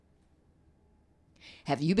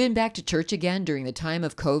Have you been back to church again during the time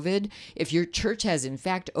of COVID? If your church has in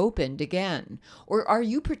fact opened again, or are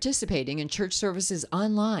you participating in church services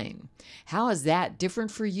online? How is that different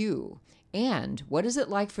for you? And what is it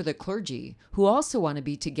like for the clergy who also want to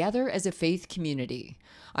be together as a faith community?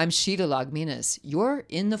 I'm Sheila Lagminas. You're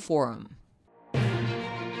in the Forum.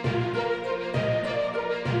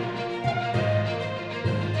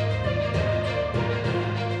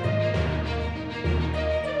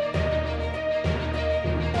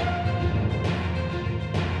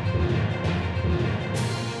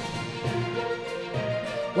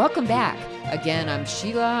 Welcome back. Again, I'm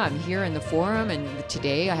Sheila. I'm here in the Forum, and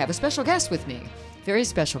today I have a special guest with me. Very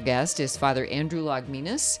special guest is Father Andrew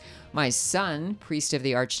Lagminas, my son, priest of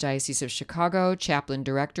the Archdiocese of Chicago, chaplain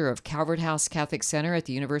director of Calvert House Catholic Center at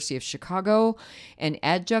the University of Chicago, and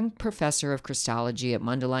adjunct professor of Christology at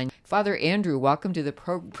Mundelein. Father Andrew, welcome to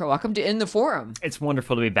welcome to In the Forum. It's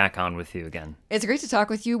wonderful to be back on with you again. It's great to talk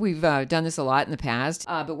with you. We've done this a lot in the past,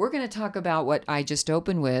 but we're going to talk about what I just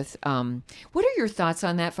opened with. What are your thoughts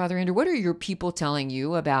on that, Father Andrew? What are your people telling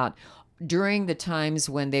you about during the times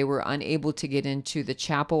when they were unable to get into the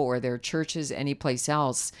chapel or their churches anyplace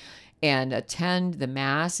else and attend the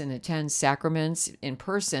Mass and attend sacraments in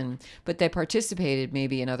person, but they participated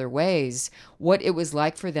maybe in other ways, what it was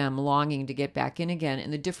like for them longing to get back in again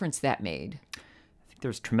and the difference that made? I think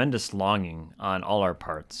there's tremendous longing on all our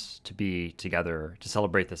parts to be together, to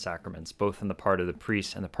celebrate the sacraments, both on the part of the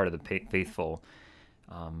priest and the part of the faithful.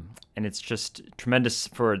 And it's just tremendous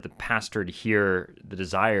for the pastor to hear the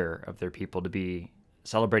desire of their people to be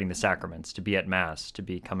celebrating the sacraments, to be at Mass, to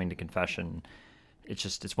be coming to confession.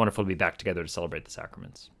 It's wonderful to be back together to celebrate the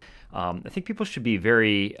sacraments. I think people should be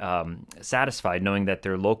very satisfied knowing that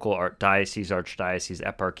their local archdiocese,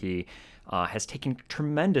 eparchy has taken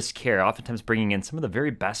tremendous care, oftentimes bringing in some of the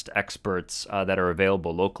very best experts that are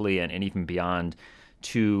available locally and even beyond,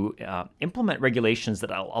 to implement regulations that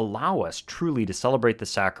allow us truly to celebrate the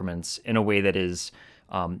sacraments in a way that is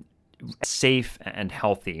safe and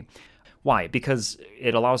healthy. Why? Because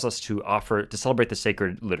it allows us to celebrate the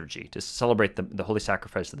sacred liturgy, to celebrate the holy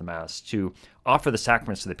sacrifice of the Mass, to offer the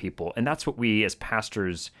sacraments to the people. And that's what we as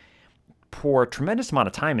pastors pour a tremendous amount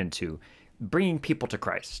of time into, bringing people to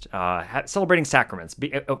Christ, celebrating sacraments,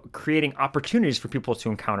 creating opportunities for people to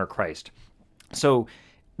encounter Christ. So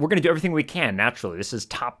we're going to do everything we can, naturally. This is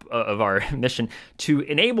top of our mission, to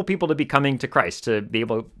enable people to be coming to Christ, to be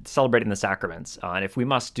able to celebrate in the sacraments. And if we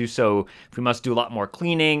must do so, if we must do a lot more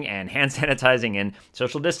cleaning and hand sanitizing and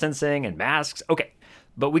social distancing and masks, okay.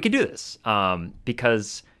 But we can do this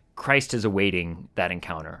because Christ is awaiting that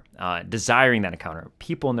encounter, desiring that encounter.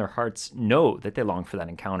 People in their hearts know that they long for that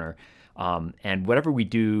encounter. And whatever we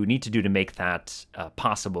need to do to make that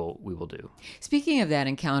possible, we will do. Speaking of that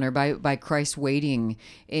encounter, by Christ waiting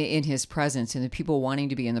in his presence and the people wanting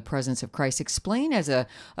to be in the presence of Christ, explain as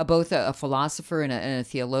both a philosopher and a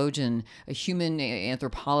theologian, a human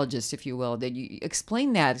anthropologist, if you will, that you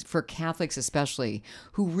explain that for Catholics especially,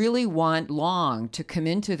 who really long to come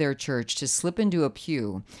into their church, to slip into a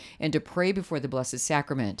pew and to pray before the Blessed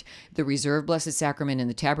Sacrament, the reserved Blessed Sacrament in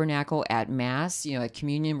the tabernacle, at Mass, at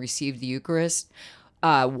communion, receive the Eucharist,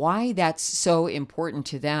 why that's so important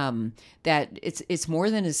to them, that it's more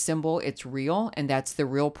than a symbol, it's real, and that's the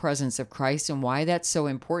real presence of Christ, and why that's so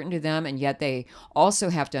important to them. And yet they also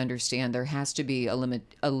have to understand there has to be a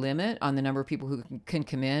limit on the number of people who can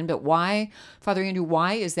come in. But why, Father Andrew,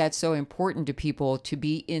 why is that so important to people to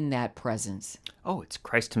be in that presence? Oh, it's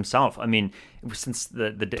Christ himself. I mean, since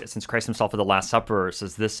Christ himself at the Last Supper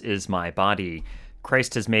says, "This is my body,"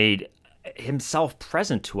 Christ has made himself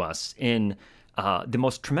present to us in the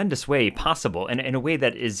most tremendous way possible, and in a way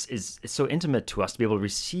that is so intimate to us, to be able to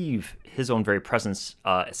receive his own very presence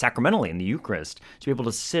sacramentally in the Eucharist, to be able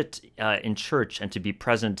to sit in church and to be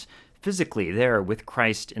present physically there with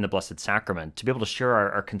Christ in the Blessed Sacrament, to be able to share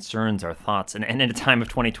our concerns, our thoughts, and in a time of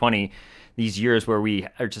 2020, these years where we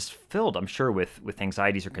are just filled, I'm sure, with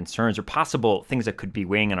anxieties or concerns or possible things that could be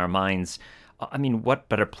weighing on our minds. I mean, what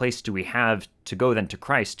better place do we have to go than to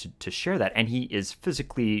Christ to share that? And he is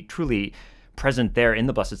physically, truly present there in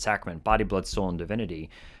the Blessed Sacrament, body, blood, soul, and divinity.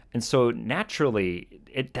 And so naturally,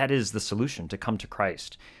 that is the solution, to come to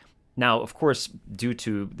Christ. Now, of course, due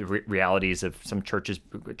to the realities of some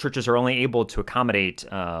churches are only able to accommodate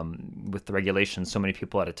with the regulations so many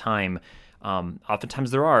people at a time. Oftentimes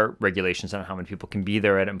there are regulations on how many people can be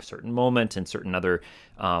there at a certain moment and certain other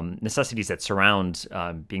necessities that surround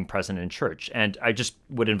being present in church. And I just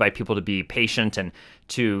would invite people to be patient and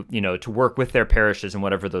to work with their parishes and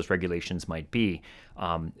whatever those regulations might be.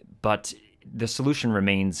 But the solution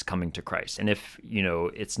remains coming to Christ. And if,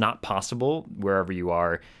 it's not possible wherever you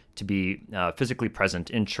are to be physically present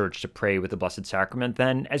in church to pray with the Blessed Sacrament,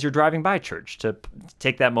 then as you're driving by church, to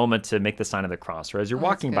take that moment to make the sign of the cross, or as you're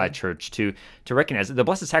walking by church to recognize that the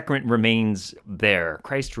Blessed Sacrament remains there.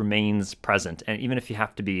 Christ remains present. And even if you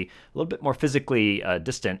have to be a little bit more physically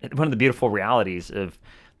distant, one of the beautiful realities of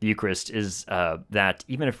the Eucharist is that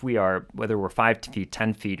even if we are, whether we're 5 feet,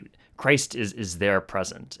 10 feet, Christ is there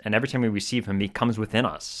present. And every time we receive him, he comes within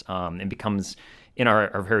us and becomes in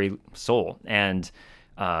our very soul. And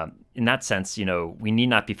in that sense, we need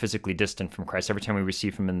not be physically distant from Christ. Every time we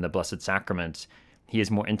receive him in the Blessed Sacrament, he is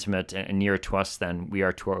more intimate and nearer to us than we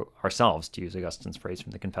are to ourselves, to use Augustine's phrase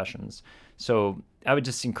from the Confessions. So I would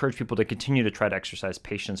just encourage people to continue to try to exercise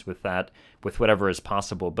patience with that, with whatever is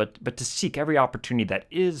possible, but to seek every opportunity that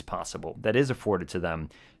is possible, that is afforded to them,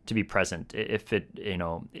 to be present. If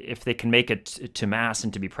they can make it to Mass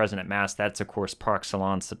and to be present at Mass, that's of course par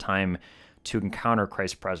excellence the time to encounter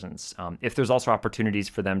Christ's presence. If there's also opportunities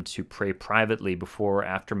for them to pray privately before or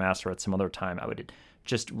after Mass or at some other time, I would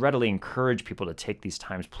just readily encourage people to take these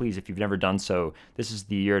times. Please, if you've never done so, this is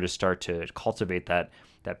the year to start to cultivate that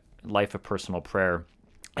life of personal prayer.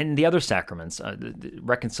 And the other sacraments, the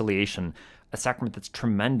reconciliation, a sacrament that's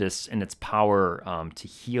tremendous in its power to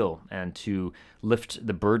heal and to lift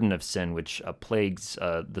the burden of sin which plagues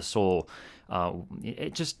the soul.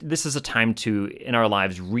 This is a time to, in our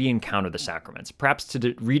lives, re-encounter the sacraments, perhaps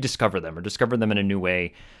to rediscover them or discover them in a new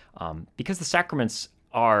way, because the sacraments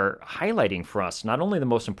are highlighting for us not only the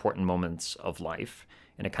most important moments of life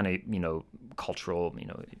in a kind of, cultural,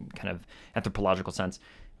 kind of anthropological sense,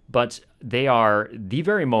 but they are the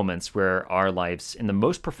very moments where our lives in the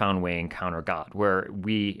most profound way encounter God, where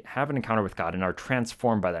we have an encounter with God and are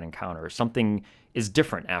transformed by that encounter. Something is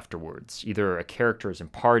different afterwards. Either a character is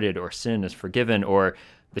imparted or sin is forgiven or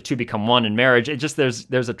the two become one in marriage.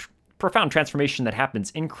 There's a profound transformation that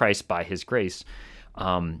happens in Christ by his grace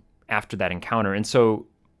after that encounter. And so,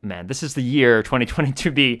 man, this is the year 2020 to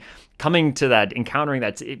be coming to that, encountering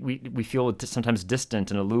that. We feel sometimes distant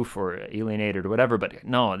and aloof or alienated or whatever, but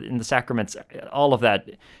no, in the sacraments, all of that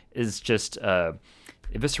is just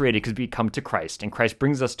eviscerated because we come to Christ, and Christ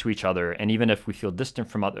brings us to each other. And even if we feel distant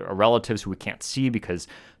from other relatives who we can't see because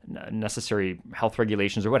necessary health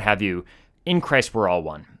regulations or what have you, in Christ we're all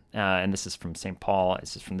one. And this is from St. Paul.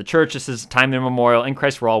 This is from the church. This is time immemorial. In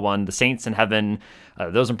Christ we're all one. The saints in heaven,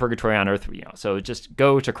 those in purgatory on earth. So just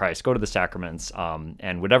go to Christ, go to the sacraments,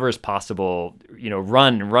 and whatever is possible,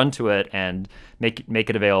 run to it and make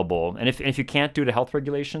it available. And if you can't due to health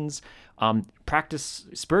regulations, practice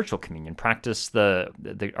spiritual communion. Practice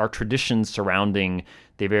our traditions surrounding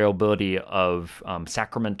the availability of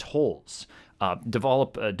sacramentals.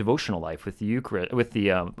 Develop a devotional life with the Eucharist, with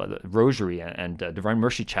the Rosary and Divine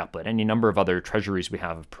Mercy Chaplet, any number of other treasuries we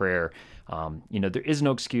have of prayer. There is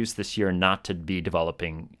no excuse this year not to be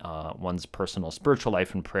developing one's personal spiritual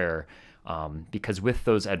life in prayer, because with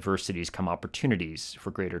those adversities come opportunities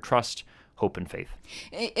for greater trust, hope, and faith.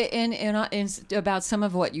 And about some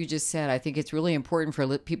of what you just said, I think it's really important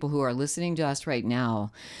for people who are listening to us right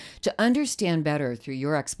now to understand better through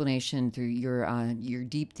your explanation, through your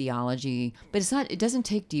deep theology. But it doesn't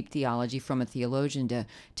take deep theology from a theologian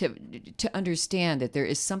to understand that there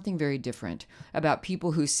is something very different about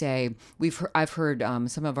people who say, I've heard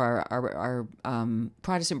some of our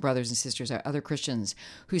Protestant brothers and sisters, our other Christians,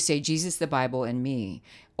 who say Jesus, the Bible, and me.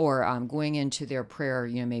 Or going into their prayer,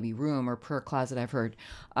 maybe room or prayer closet, I've heard.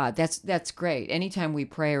 That's great. Anytime we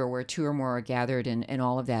pray or where two or more are gathered and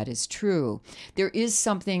all of that is true, there is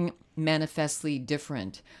something manifestly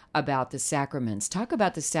different about the sacraments. Talk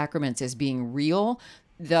about the sacraments as being real,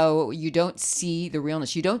 though you don't see the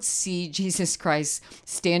realness. You don't see Jesus Christ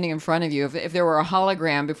standing in front of you. If there were a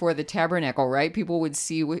hologram before the tabernacle, right, people would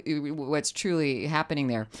see what's truly happening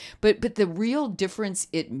there. But the real difference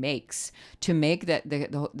it makes to make that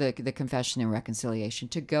the confession and reconciliation,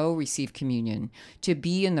 to go receive communion, to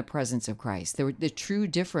be in the presence of Christ, the true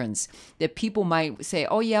difference that people might say,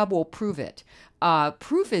 oh yeah, we'll prove it.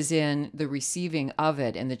 Proof is in the receiving of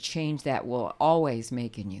it and the change that will always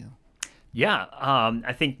make in you. Yeah,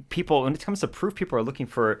 I think people, when it comes to proof, people are looking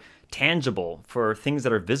for tangible, for things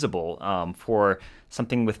that are visible, for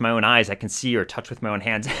something with my own eyes I can see or touch with my own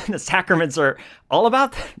hands. And the sacraments are all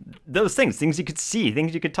about those things you could see,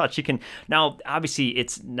 things you could touch. Now, obviously,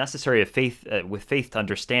 it's necessary with faith to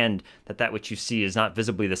understand that which you see is not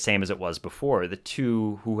visibly the same as it was before. The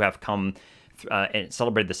two who have come and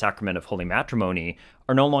celebrated the sacrament of holy matrimony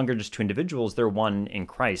are no longer just two individuals, they're one in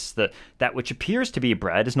Christ. That which appears to be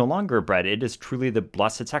bread is no longer bread. It is truly the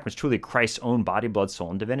blessed sacrament. It's truly Christ's own body, blood, soul,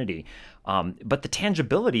 and divinity. But the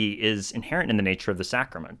tangibility is inherent in the nature of the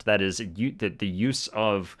sacrament. That is, the use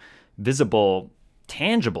of visible,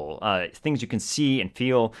 tangible things you can see and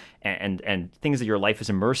feel, and things that your life is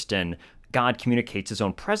immersed in. God communicates his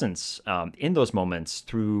own presence in those moments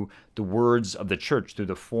through the words of the church, through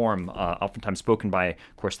the form, oftentimes spoken by,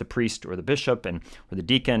 of course, the priest or the bishop or the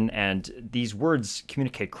deacon. And these words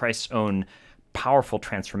communicate Christ's own powerful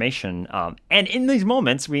transformation. And in these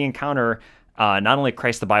moments, we encounter not only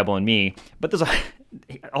Christ, the Bible, and me, but there's a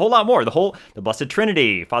whole lot more. The Blessed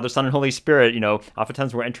Trinity, Father, Son, and Holy Spirit.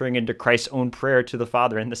 Oftentimes we're entering into Christ's own prayer to the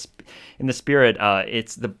Father in the Spirit.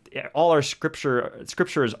 All our scripture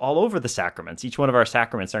is all over the sacraments. Each one of our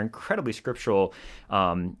sacraments are incredibly scriptural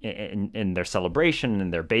in their celebration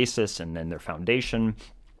and their basis and in their foundation.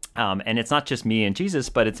 And it's not just me and Jesus,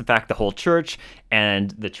 but it's in fact the whole church,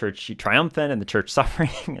 and the church triumphant and the church suffering.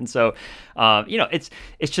 And so, it's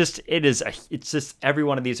just every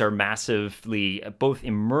one of these are massively both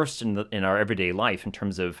immersed in our everyday life in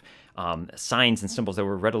terms of signs and symbols that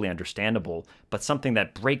were readily understandable, but something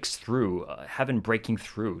that breaks through, heaven breaking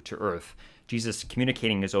through to earth, Jesus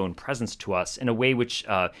communicating his own presence to us in a way which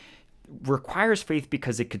requires faith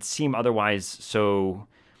because it could seem otherwise so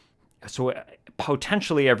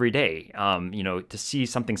potentially every day. To see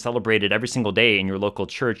something celebrated every single day in your local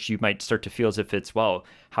church, you might start to feel as if it's, well,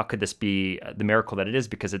 how could this be the miracle that it is?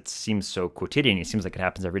 Because it seems so quotidian. It seems like it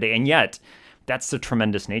happens every day. And yet, that's the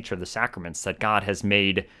tremendous nature of the sacraments, that God has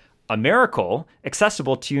made a miracle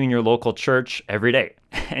accessible to you in your local church every day.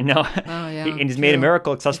 And he's made a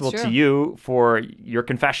miracle accessible to you for your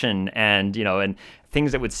confession, and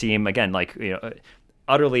things that would seem, again, like,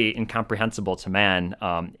 utterly incomprehensible to man,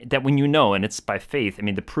 that when and it's by faith. I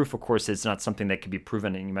mean, the proof, of course, is not something that can be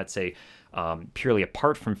proven, and you might say, purely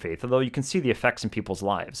apart from faith, although you can see the effects in people's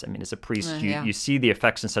lives. I mean, as a priest, you see the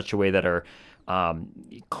effects in such a way that are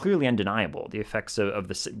clearly undeniable, the effects of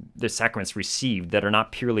the sacraments received that are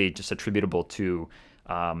not purely just attributable to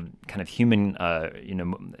kind of human,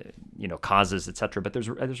 causes, etc. But there's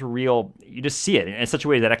a real, you just see it in such a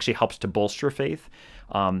way that actually helps to bolster faith.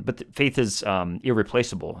 But faith is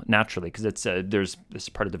irreplaceable naturally, because there's this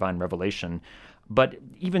part of divine revelation. But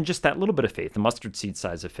even just that little bit of faith, the mustard seed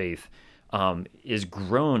size of faith, is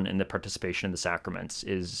grown in the participation in the sacraments,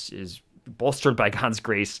 is bolstered by God's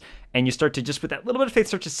grace, and you start to, just with that little bit of faith,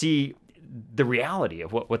 start to see the reality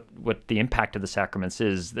of what the impact of the sacraments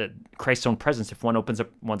is, that Christ's own presence, if one opens up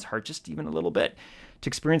one's heart just even a little bit to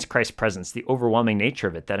experience Christ's presence, the overwhelming nature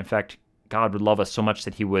of it, that in fact God would love us so much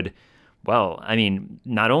that he would,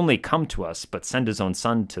 not only come to us, but send his own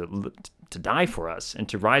son to die for us and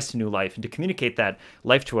to rise to new life and to communicate that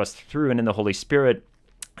life to us through and in the Holy Spirit,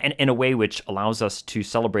 and in a way which allows us to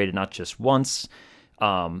celebrate it not just once,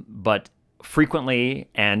 but frequently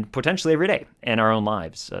and potentially every day in our own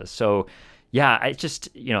lives. I just,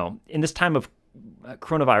 in this time of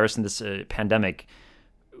coronavirus and this pandemic,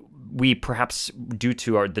 we perhaps, due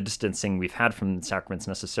to the distancing we've had from the sacraments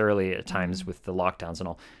necessarily at times with the lockdowns and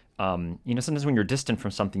all, sometimes when you're distant from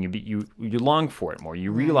something, you long for it more.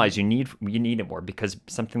 You realize you need it more, because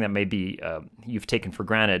something that maybe you've taken for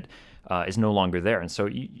granted is no longer there. And so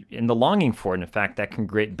in the longing for it, in fact, that can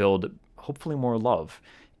build hopefully more love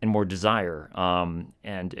and more desire.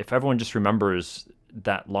 And if everyone just remembers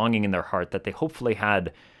that longing in their heart that they hopefully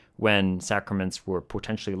had when sacraments were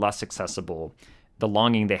potentially less accessible, the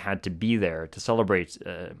longing they had to be there, to celebrate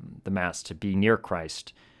the Mass, to be near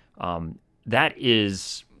Christ,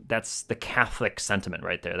 that's the Catholic sentiment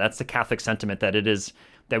right there. That's the Catholic sentiment,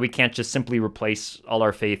 that we can't just simply replace all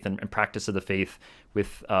our faith and practice of the faith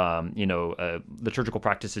with liturgical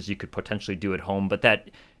practices you could potentially do at home, but that,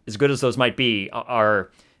 as good as those might be,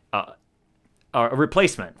 are a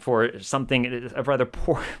replacement for something rather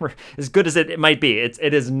poor. As good as it might be,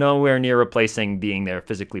 it is nowhere near replacing being there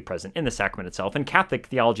physically present in the sacrament itself. And Catholic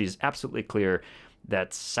theology is absolutely clear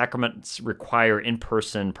that sacraments require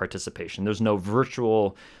in-person participation. There's no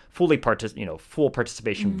virtual, full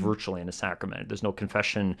participation virtually in a sacrament. There's no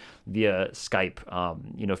confession via Skype.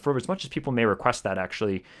 For as much as people may request that,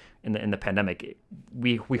 actually, in the pandemic,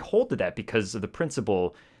 we hold to that because of the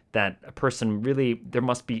principle that a person really, there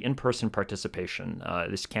must be in-person participation.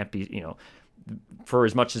 This can't be, for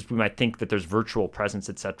as much as we might think that there's virtual presence,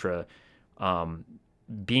 etc.,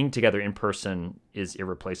 being together in person is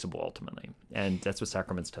irreplaceable ultimately. And that's what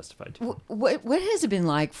sacraments testify to. What has it been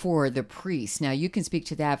like for the priests? Now, you can speak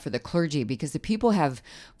to that for the clergy, because the people have,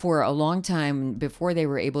 for a long time before they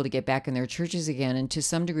were able to get back in their churches again, and to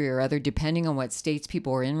some degree or other, depending on what states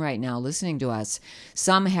people are in right now listening to us,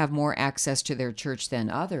 some have more access to their church than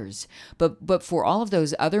others. But for all of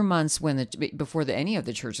those other months before any of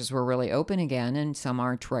the churches were really open again, and some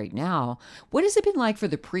aren't right now, what has it been like for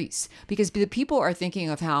the priests? Because the people are thinking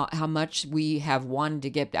of how much we have wanted to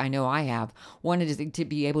get, I know I have, wanted to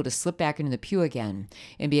be able to slip back into the pew again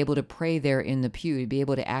and be able to pray there in the pew, to be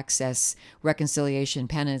able to access reconciliation,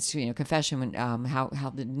 penance, confession,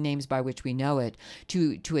 how the names by which we know it,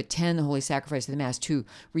 to attend the holy sacrifice of the Mass, to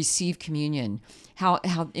receive communion, how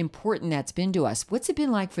important that's been to us. What's it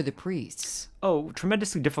been like for the priests? Oh,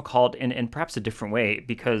 tremendously difficult, and perhaps a different way,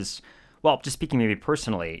 because, well, just speaking maybe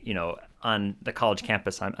personally, on the college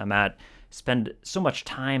campus I'm at, spend so much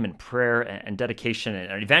time and prayer and dedication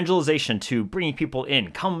and evangelization to bringing people in,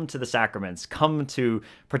 come to the sacraments, come to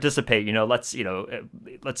participate. Let's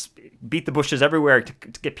beat the bushes everywhere to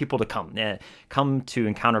get people to come to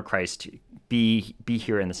encounter Christ, be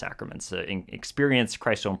here in the sacraments, experience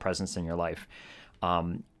Christ's own presence in your life.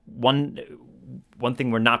 One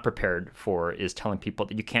thing we're not prepared for is telling people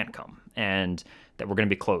that you can't come and that we're going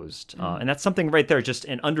to be closed. And that's something right there.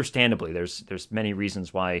 And understandably, there's many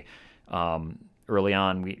reasons why early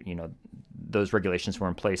on those regulations were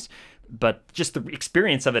in place. But just the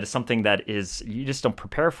experience of it is something that you just don't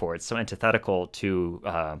prepare for. It's so antithetical to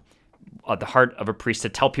the heart of a priest to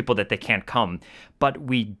tell people that they can't come. But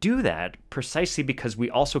we do that precisely because we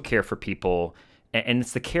also care for people. And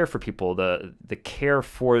it's the care for people, the care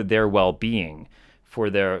for their well-being, for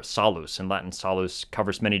their salus. In Latin, salus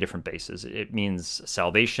covers many different bases. It means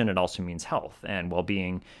salvation. It also means health and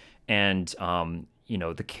well-being. And,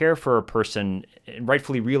 the care for a person,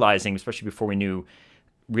 rightfully realizing, especially before we knew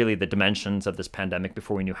really the dimensions of this pandemic,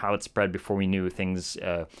 before we knew how it spread, before we knew things,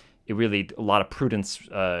 it really, a lot of prudence,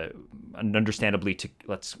 and understandably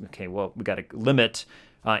we got to limit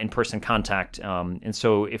in-person contact, and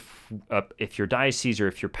so if your diocese or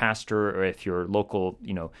if your pastor or if your local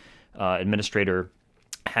administrator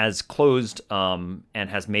has closed and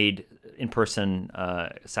has made in-person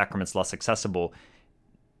sacraments less accessible,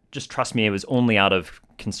 just trust me, it was only out of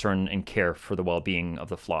concern and care for the well-being of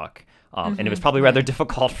the flock, and it was probably rather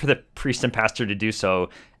difficult for the priest and pastor to do so.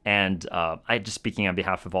 And I just speaking on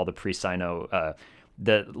behalf of all the priests I know.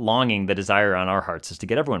 The longing, the desire on our hearts is to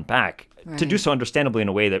get everyone back, to do so understandably in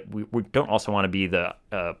a way that we don't also want to be the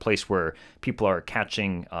place where people are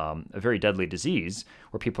catching a very deadly disease,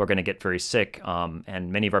 where people are going to get very sick.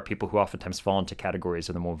 And many of our people who oftentimes fall into categories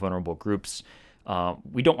of the more vulnerable groups,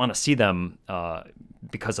 we don't want to see them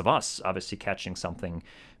because of us, obviously catching something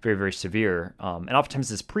very, very severe. And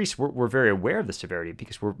oftentimes as priests, we're very aware of the severity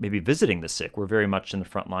because we're maybe visiting the sick. We're very much in the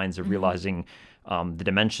front lines of realizing the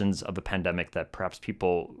dimensions of the pandemic that perhaps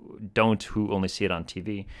people don't, who only see it on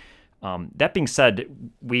TV. That being said,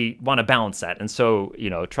 we want to balance that. And so,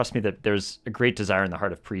 trust me that there's a great desire in the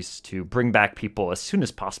heart of priests to bring back people as soon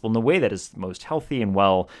as possible in the way that is most healthy and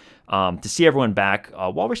well, to see everyone back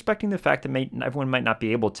while respecting the fact that everyone might not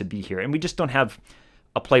be able to be here. And we just don't have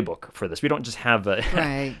a playbook for this. We don't just have a...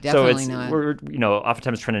 Right, definitely so not. We're,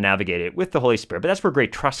 oftentimes trying to navigate it with the Holy Spirit. But that's where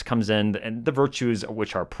great trust comes in, and the virtues,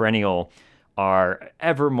 which are perennial, are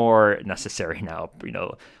ever more necessary now.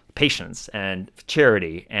 Patience and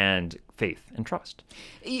charity and faith and trust.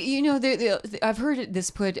 I've heard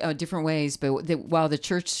this put different ways, but while the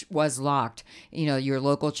church was locked, your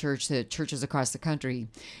local church, the churches across the country,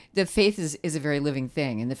 the faith is a very living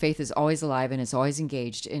thing, and the faith is always alive, and it's always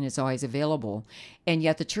engaged, and it's always available, and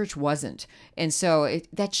yet the church wasn't. And so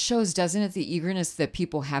that shows, doesn't it, the eagerness that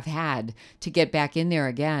people have had to get back in there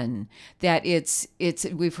again, that it's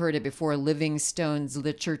we've heard it before, living stones.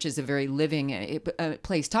 The church is a very living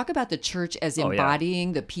place. Talk about the church as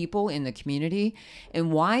embodying the people in the community,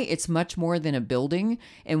 and why it's much more than a building.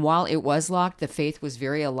 And while it was locked, the faith was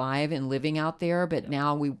very alive and living out there, but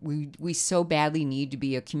now we so badly need to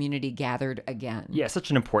be a community gathered again. Yeah, such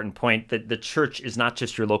an important point, that the church is not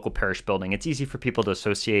just your local parish building. It's easy for people to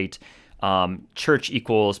associate church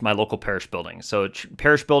equals my local parish building. So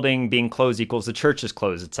parish building being closed equals the church is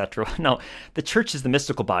closed, etc. No, the church is the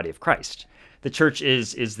mystical body of Christ. The church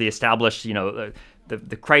is the established, the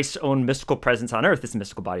Christ's own mystical presence on earth is the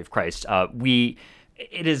mystical body of Christ. It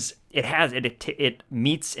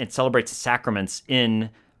meets and celebrates the sacraments in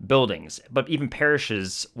buildings, but even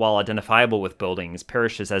parishes, while identifiable with buildings,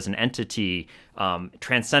 parishes as an entity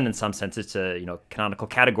transcend in some sense. It's a canonical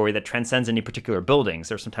category that transcends any particular buildings.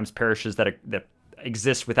 There are sometimes parishes that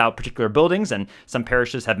exist without particular buildings, and some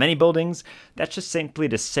parishes have many buildings. That's just simply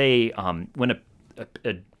to say when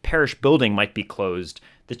a parish building might be closed,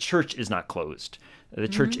 the church is not closed. The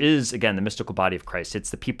church is, again, the mystical body of Christ.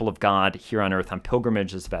 It's the people of God here on earth on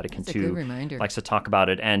pilgrimage, as Vatican II likes to talk about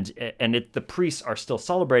it. And the priests are still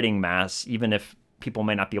celebrating Mass, even if people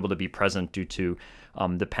may not be able to be present due to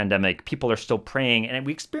the pandemic. People are still praying, and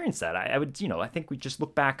we experience that. I think we just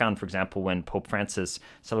look back on, for example, when Pope Francis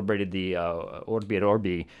celebrated the Urbi et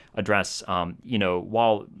Orbi address.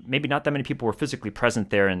 While maybe not that many people were physically present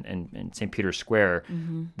there in St. Peter's Square,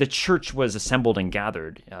 the church was assembled and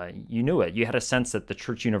gathered. You knew it. You had a sense that the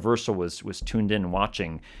Church Universal was tuned in and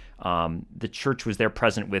watching. The church was there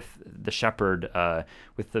present with the shepherd,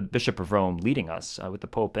 with the Bishop of Rome leading us, with the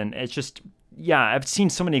Pope. And it's just, I've seen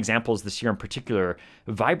so many examples this year in particular,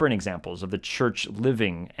 vibrant examples of the church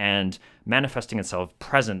living and manifesting itself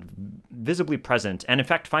present, visibly present, and in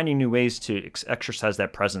fact finding new ways to exercise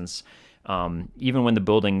that presence even when the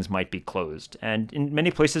buildings might be closed. And in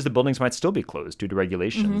many places, the buildings might still be closed due to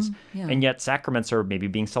regulations. And yet sacraments are maybe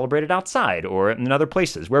being celebrated outside or in other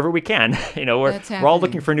places, wherever we can. We're all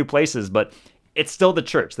looking for new places, but it's still the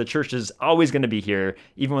church. The church is always going to be here,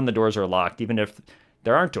 even when the doors are locked, even if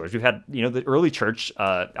there aren't doors. We've had, the early church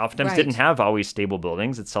oftentimes didn't have always stable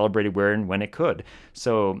buildings. It celebrated where and when it could.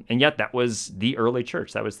 So, and yet that was the early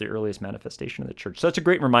church. That was the earliest manifestation of the church. So it's a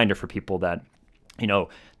great reminder for people that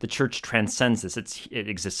the church transcends this. It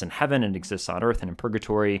exists in heaven, it exists on earth and in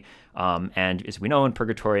purgatory. And as we know, in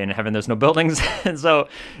purgatory and in heaven, there's no buildings. And so,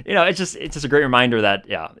 it's just a great reminder that,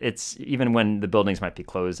 it's even when the buildings might be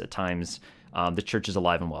closed at times, the church is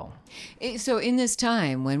alive and well. So in this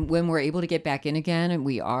time, when we're able to get back in again, and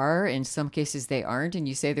we are, in some cases they aren't, and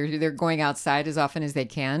you say they're going outside as often as they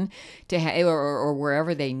can or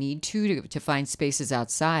wherever they need to find spaces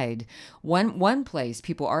outside. One place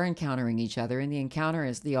people are encountering each other, and the encounter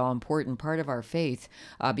is the all important part of our faith,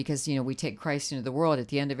 because we take Christ into the world at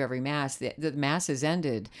the end of every Mass. The Mass is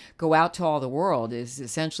ended. Go out to all the world is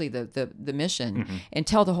essentially the mission, and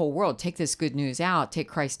tell the whole world. Take this good news out. Take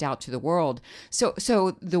Christ out to the world.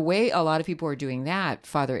 So the way a lot of people are doing that,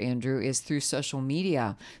 Father Andrew, is through social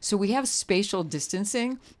media. So we have spatial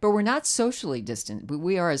distancing, but we're not socially distant.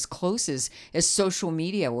 We are as close as social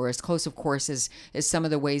media. We're as close, of course, as some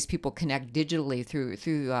of the ways people connect digitally through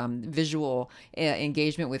visual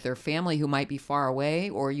engagement with their family who might be far away,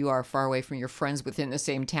 or you are far away from your friends within the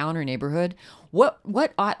same town or neighborhood.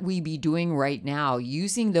 What ought we be doing right now,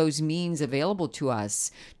 using those means available to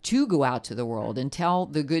us to go out to the world and tell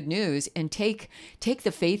the good news and take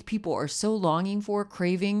the faith people are so longing for,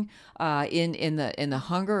 craving in the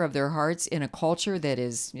hunger of their hearts in a culture that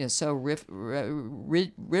is so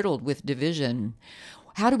riddled with division?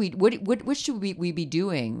 How do what should we be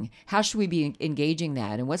doing? How should we be engaging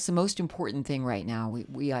that? And what's the most important thing right now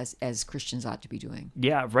we as Christians ought to be doing?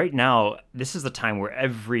 Yeah, right now, this is the time where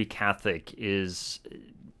every Catholic is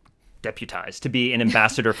deputized to be an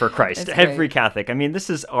ambassador for Christ. Every Catholic. I mean, this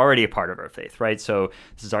is already a part of our faith, right? So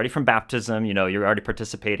this is already from baptism. You already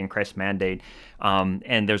participate in Christ's mandate.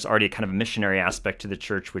 And there's already a kind of a missionary aspect to the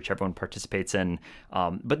church, which everyone participates in.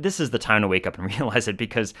 But this is the time to wake up and realize it,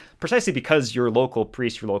 precisely because your local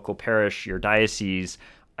priest, your local parish, your diocese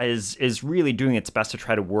is really doing its best to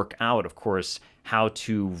try to work out, of course, how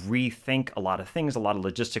to rethink a lot of things. A lot of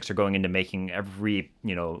logistics are going into making every,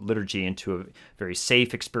 liturgy into a very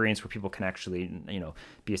safe experience where people can actually,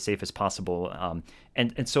 be as safe as possible.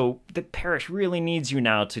 And so the parish really needs you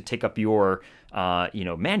now to take up your,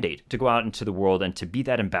 mandate to go out into the world and to be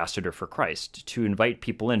that ambassador for Christ, to invite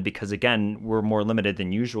people in, because again, we're more limited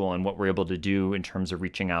than usual in what we're able to do in terms of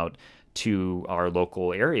reaching out to our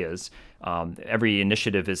local areas. Every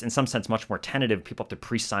initiative is in some sense much more tentative. People have to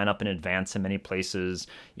pre-sign up in advance in many places.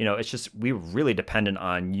 It's just, we're really dependent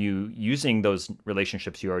on you using those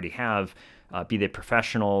relationships you already have, be they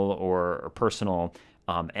professional or personal,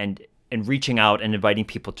 and reaching out and inviting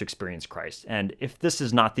people to experience Christ. And if this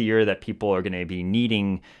is not the year that people are going to be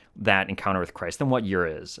needing that encounter with Christ, then what year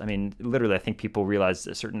is? I mean, literally, I think people realize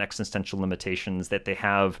certain existential limitations that they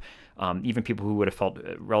have, even people who would have felt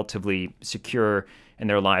relatively secure in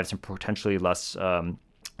their lives and potentially less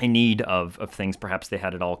in need of things. Perhaps they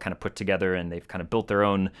had it all kind of put together and they've kind of built their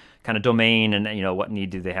own kind of domain, and what need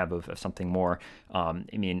do they have of something more? I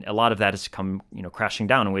mean, a lot of that has come crashing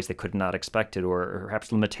down in ways they could not expect it, or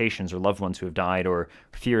perhaps limitations or loved ones who have died or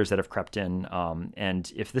fears that have crept in.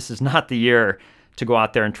 And if this is not the year to go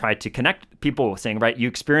out there and try to connect people saying, right, you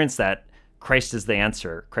experience that, Christ is the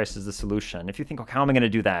answer. Christ is the solution. If you think, okay, how am I going to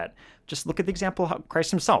do that? Just look at the example of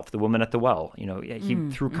Christ himself, the woman at the well. He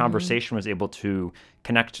through conversation was able to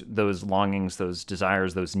connect those longings, those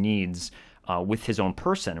desires, those needs with his own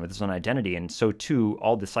person, with his own identity. And so too,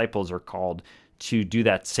 all disciples are called to do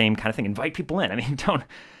that same kind of thing. Invite people in. I mean,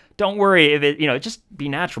 don't worry if it, just be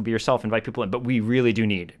natural, be yourself, invite people in. But we really do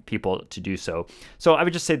need people to do so. So I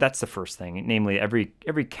would just say that's the first thing. Namely,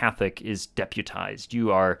 every Catholic is deputized.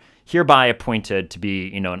 You are hereby appointed to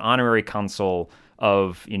be, an honorary consul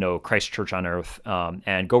of, Christ Church on earth,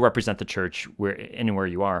 and go represent the church anywhere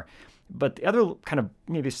you are. But the other kind of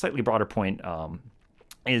maybe slightly broader point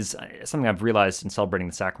is something I've realized in celebrating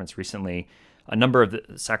the sacraments recently. A number of the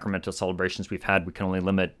sacramental celebrations we've had, we can only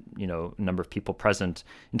limit, a number of people present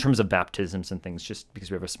in terms of baptisms and things, just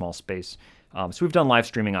because we have a small space. So we've done live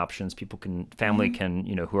streaming options. Family can,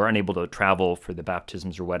 who are unable to travel for the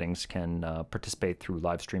baptisms or weddings can participate through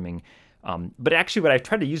live streaming. But actually, what I've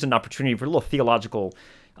tried to use an opportunity for a little theological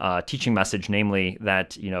teaching message, namely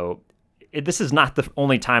that, this is not the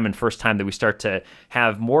only time and first time that we start to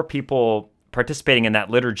have more people participating in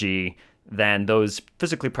that liturgy than those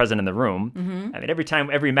physically present in the room. I mean,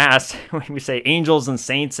 every Mass, when we say angels and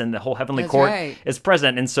saints and the whole heavenly court is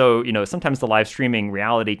present. And so, sometimes the live streaming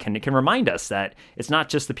reality can remind us that it's not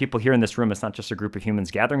just the people here in this room. It's not just a group of humans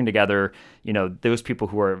gathering together, those people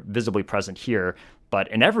who are visibly present here. But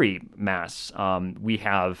in every Mass, we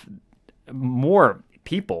have more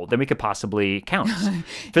people than we could possibly count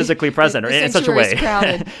physically present or in such a way.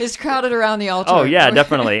 It's crowded around the altar. Oh yeah,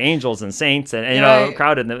 definitely. Angels and saints and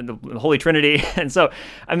crowded in the Holy Trinity. And so,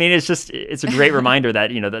 I mean, it's a great reminder that,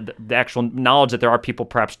 the actual knowledge that there are people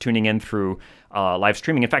perhaps tuning in through live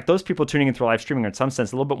streaming. In fact, those people tuning in through live streaming are in some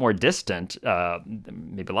sense a little bit more distant,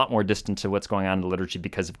 maybe a lot more distant to what's going on in the liturgy,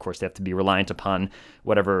 because of course they have to be reliant upon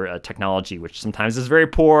whatever technology, which sometimes is very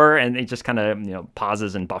poor and it just kind of,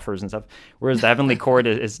 pauses and buffers and stuff. Whereas the heavenly court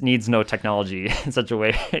needs no technology in such a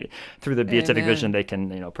way through the beatific vision they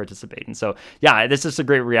can, participate. And so, yeah, this is a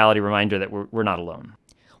great reality reminder that we're not alone.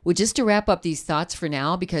 Well, just to wrap up these thoughts for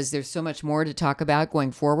now, because there's so much more to talk about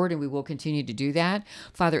going forward, and we will continue to do that.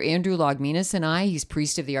 Father Andrew Logminas and he's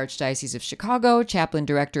priest of the Archdiocese of Chicago, chaplain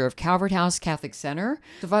director of Calvert House Catholic Center.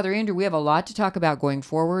 So, Father Andrew, we have a lot to talk about going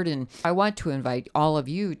forward, and I want to invite all of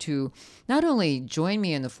you to not only join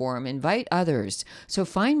me in the forum, invite others. So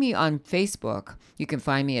find me on Facebook. You can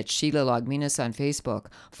find me at Sheila Logminas on Facebook.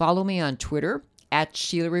 Follow me on Twitter at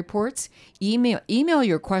Sheila Reports. Email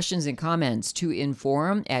your questions and comments to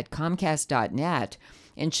inform@comcast.net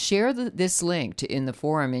and share this link in the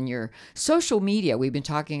forum in your social media. We've been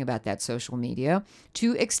talking about that social media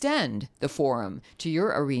to extend the forum to your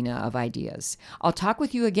arena of ideas. I'll talk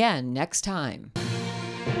with you again next time.